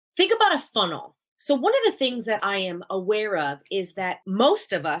Think about a funnel. So, one of the things that I am aware of is that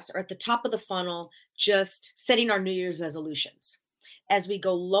most of us are at the top of the funnel just setting our New Year's resolutions. As we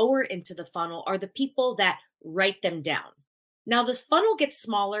go lower into the funnel are the people that write them down. Now, this funnel gets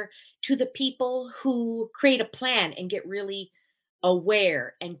smaller to the people who create a plan and get really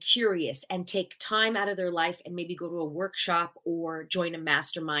aware and curious and take time out of their life and maybe go to a workshop or join a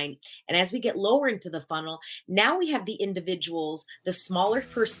mastermind. And as we get lower into the funnel, now we have the individuals, the smaller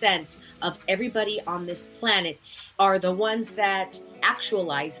percent of everybody on this planet are the ones that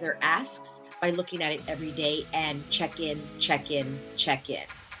actualize their asks by looking at it every day and check in, check in, check in.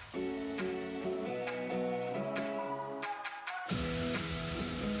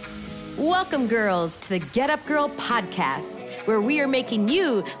 Welcome, girls, to the Get Up Girl podcast, where we are making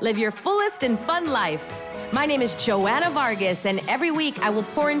you live your fullest and fun life. My name is Joanna Vargas, and every week I will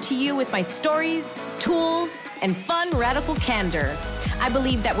pour into you with my stories, tools, and fun radical candor. I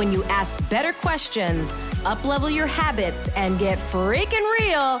believe that when you ask better questions, up-level your habits, and get freaking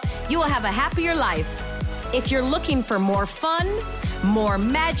real, you will have a happier life. If you're looking for more fun, more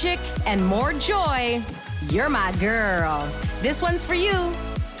magic, and more joy, you're my girl. This one's for you.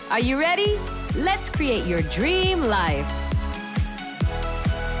 Are you ready? Let's create your dream life.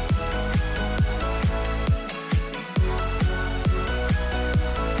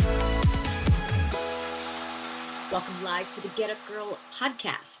 Welcome live to the Get Up Girl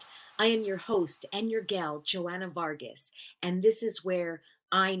podcast. I am your host and your gal, Joanna Vargas, and this is where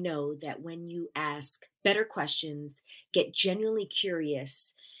I know that when you ask better questions, get genuinely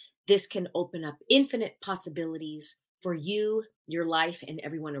curious, this can open up infinite possibilities for you, your life, and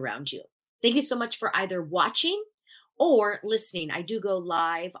everyone around you. Thank you so much for either watching or listening. I do go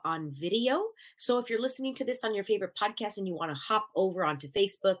live on video. So if you're listening to this on your favorite podcast and you want to hop over onto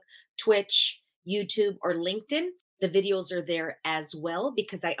Facebook, Twitch, YouTube, or LinkedIn, the videos are there as well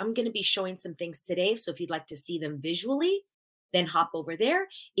because I am going to be showing some things today. So if you'd like to see them visually, then hop over there.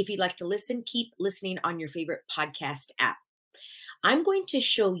 If you'd like to listen, keep listening on your favorite podcast app. I'm going to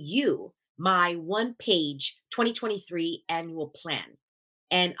show you my one-page 2023 annual plan.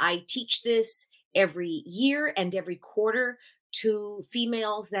 And I teach this every year and every quarter to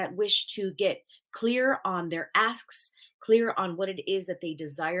females that wish to get clear on their asks, clear on what it is that they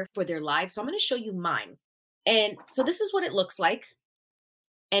desire for their lives. So I'm going to show you mine. And so this is what it looks like.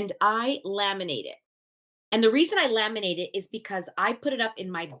 And I laminate it. And the reason I laminate it is because I put it up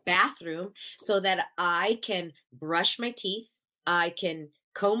in my bathroom so that I can brush my teeth, I can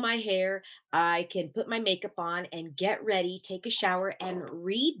comb my hair, I can put my makeup on and get ready, take a shower and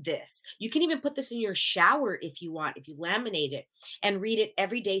read this. You can even put this in your shower if you want, if you laminate it and read it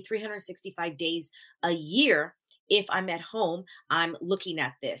every day, 365 days a year. If I'm at home, I'm looking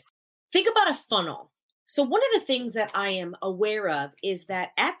at this. Think about a funnel. So one of the things that I am aware of is that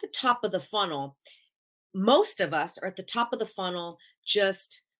at the top of the funnel, most of us are at the top of the funnel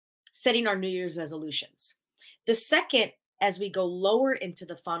just setting our New Year's resolutions. The second, as we go lower into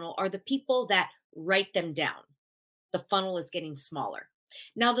the funnel, are the people that write them down. The funnel is getting smaller.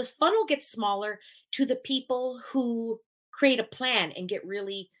 Now, this funnel gets smaller to the people who create a plan and get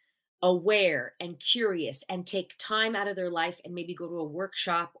really aware and curious and take time out of their life and maybe go to a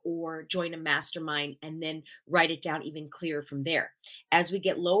workshop or join a mastermind and then write it down even clearer from there. As we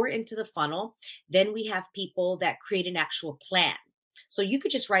get lower into the funnel, then we have people that create an actual plan. So you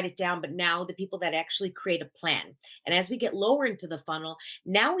could just write it down, but now the people that actually create a plan. And as we get lower into the funnel,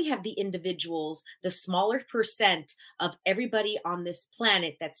 now we have the individuals, the smaller percent of everybody on this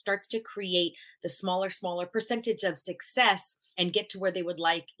planet that starts to create the smaller percentage of success and get to where they would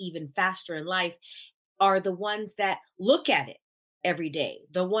like even faster in life are the ones that look at it every day,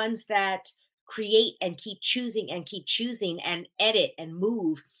 the ones that create and keep choosing and edit and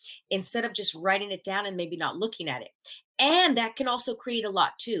move instead of just writing it down and maybe not looking at it. And that can also create a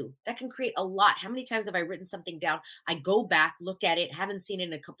lot too. That can create a lot. How many times have I written something down? I go back, look at it, haven't seen it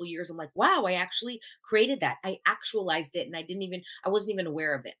in a couple of years. I'm like, wow, I actually created that. I actualized it and I wasn't even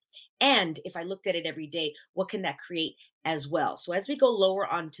aware of it. And if I looked at it every day, what can that create as well? So as we go lower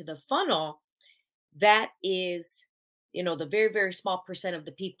onto the funnel, that is, the very, very small percent of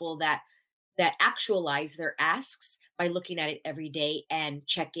the people that actualize their asks by looking at it every day and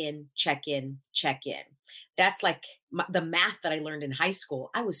check in, check in, check in. That's like the math that I learned in high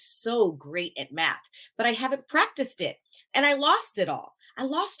school. I was so great at math, but I haven't practiced it and I lost it all. I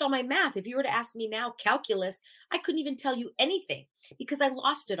lost all my math. If you were to ask me now, calculus, I couldn't even tell you anything because I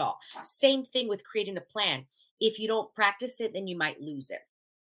lost it all. Same thing with creating a plan. If you don't practice it, then you might lose it.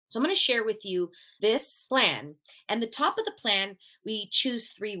 So I'm going to share with you this plan. And the top of the plan, we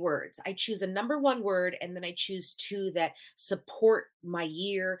choose 3 words. I choose a number 1 word, and then I choose 2 that support my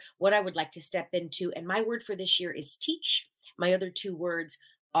year, what I would like to step into. And my word for this year is teach. My other 2 words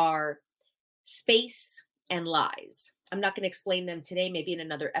are space and lies. I'm not going to explain them today, maybe in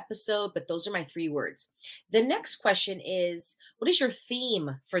another episode, but those are my 3 words. The next question is, what is your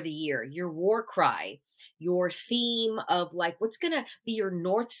theme for the year? Your war cry, your theme of like, what's going to be your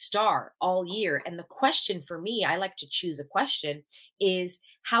North Star all year? And the question for me, I like to choose a question, is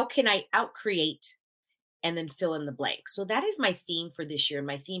how can I outcreate and then fill in the blank? So that is my theme for this year.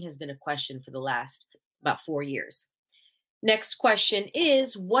 My theme has been a question for the last about 4 years. Next question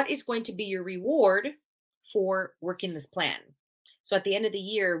is, what is going to be your reward for working this plan? So at the end of the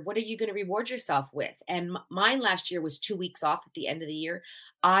year, what are you going to reward yourself with? And mine last year was 2 weeks off at the end of the year.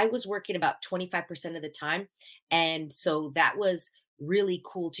 I was working about 25% of the time. And so that was really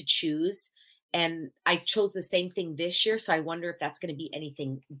cool to choose. And I chose the same thing this year. So I wonder if that's going to be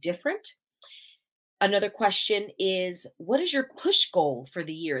anything different. Another question is, what is your push goal for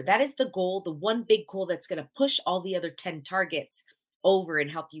the year? That is the goal, the one big goal that's going to push all the other 10 targets over and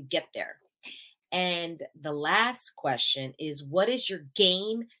help you get there. And the last question is, what is your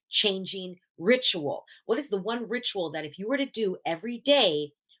game changing ritual? What is the one ritual that if you were to do every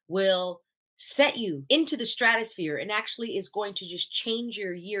day will set you into the stratosphere and actually is going to just change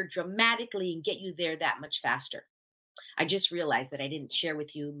your year dramatically and get you there that much faster? I just realized that I didn't share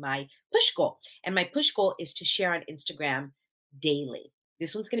with you my push goal. And my push goal is to share on Instagram daily.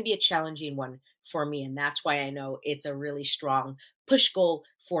 This one's going to be a challenging one for me. And that's why I know it's a really strong push goal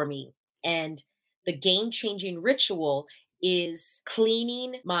for me. And the game changing ritual is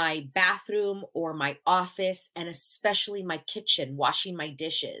cleaning my bathroom or my office, and especially my kitchen, washing my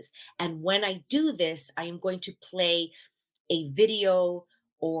dishes. And when I do this, I am going to play a video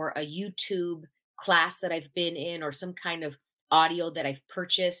or a YouTube class that I've been in, or some kind of audio that I've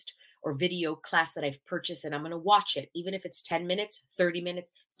purchased, or video class that I've purchased, and I'm going to watch it, even if it's 10 minutes, 30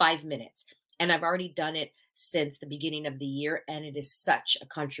 minutes, 5 minutes. And I've already done it since the beginning of the year, and it is such a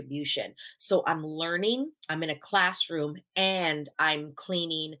contribution. So I'm learning, I'm in a classroom, and I'm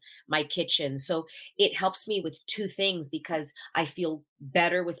cleaning my kitchen. So it helps me with 2 things, because I feel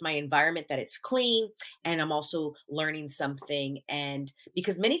better with my environment that it's clean, and I'm also learning something. And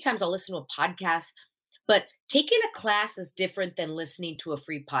because many times I'll listen to a podcast, but taking a class is different than listening to a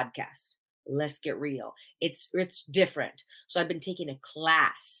free podcast. Let's get real. It's different. So I've been taking a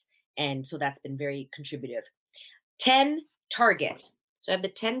class, and so that's been very contributive. 10 targets. So I have the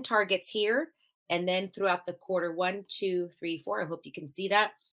 10 targets here. And then throughout the quarter, 1, 2, 3, 4, I hope you can see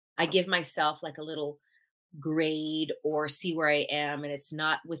that. I give myself like a little grade or see where I am. And it's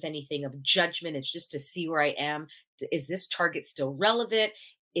not with anything of judgment. It's just to see where I am. Is this target still relevant?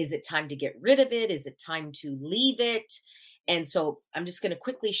 Is it time to get rid of it? Is it time to leave it? And so I'm just going to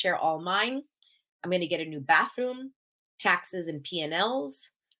quickly share all mine. I'm going to get a new bathroom, taxes and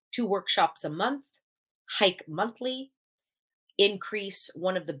P&Ls, 2 workshops a month, hike monthly, increase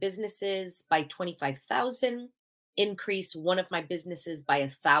one of the businesses by 25,000, increase one of my businesses by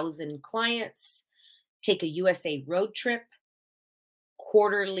 1,000 clients, take a USA road trip,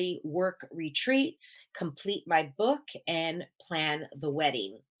 quarterly work retreats, complete my book, and plan the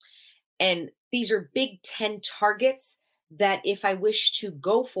wedding. And these are big 10 targets that if I wish to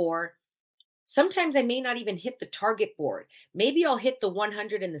go for, sometimes I may not even hit the target board. Maybe I'll hit the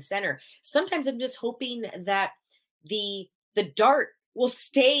 100 in the center. Sometimes I'm just hoping that the dart will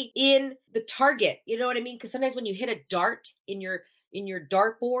stay in the target. You know what I mean? Because sometimes when you hit a dart in your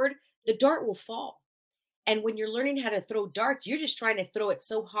dart board, the dart will fall. And when you're learning how to throw darts, you're just trying to throw it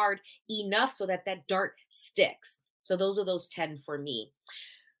so hard enough so that that dart sticks. So those are those 10 for me.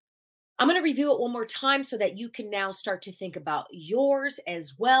 I'm going to review it one more time so that you can now start to think about yours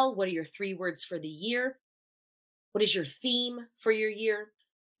as well. What are your 3 words for the year? What is your theme for your year?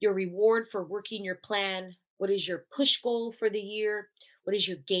 Your reward for working your plan? What is your push goal for the year? What is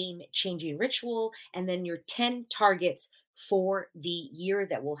your game-changing ritual? And then your 10 targets for the year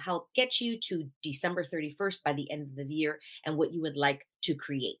that will help get you to December 31st by the end of the year, and what you would like to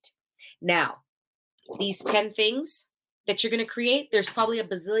create. Now, these 10 things that you're going to create, there's probably a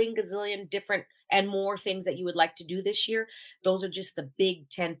gazillion different and more things that you would like to do this year. Those are just the big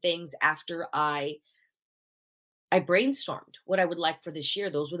 10 things after I brainstormed what I would like for this year.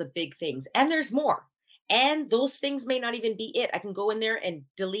 Those were the big things. And there's more. And those things may not even be it. I can go in there and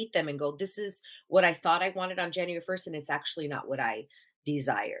delete them and go, this is what I thought I wanted on January 1st, and it's actually not what I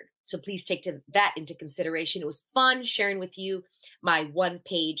desired. So please take that into consideration. It was fun sharing with you my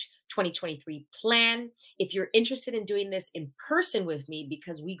one-page 2023 plan. If you're interested in doing this in person with me,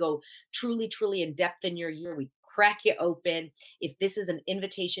 because we go truly, truly in depth in your year, we crack you open. If this is an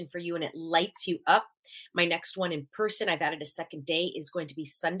invitation for you and it lights you up, my next one in person, I've added a second day, is going to be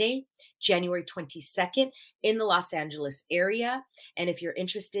Sunday, January 22nd in the Los Angeles area. And if you're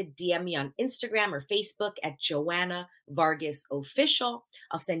interested, DM me on Instagram or Facebook at Joanna Vargas Official.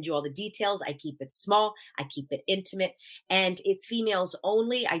 I'll send you all the details. I keep it small. I keep it intimate. And it's females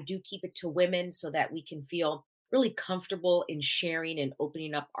only. I do keep it to women so that we can feel really comfortable in sharing and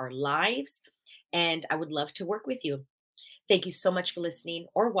opening up our lives. And I would love to work with you. Thank you so much for listening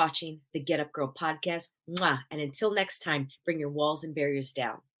or watching the Get Up Girl podcast. Mwah. And until next time, bring your walls and barriers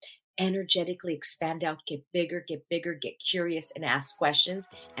down. Energetically expand out, get bigger, get curious, and ask questions.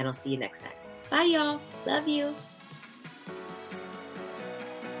 And I'll see you next time. Bye, y'all. Love you.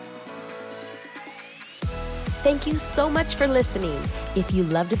 Thank you so much for listening. If you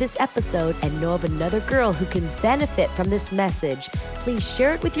loved this episode and know of another girl who can benefit from this message, please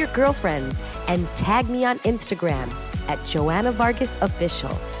share it with your girlfriends and tag me on Instagram at Joanna Vargas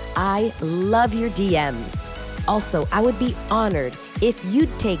Official. I love your DMs. Also, I would be honored if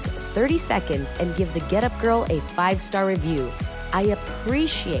you'd take 30 seconds and give the Get Up Girl a 5-star review. I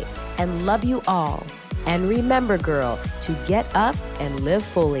appreciate and love you all. And remember, girl, to get up and live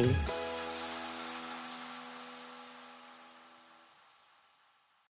fully.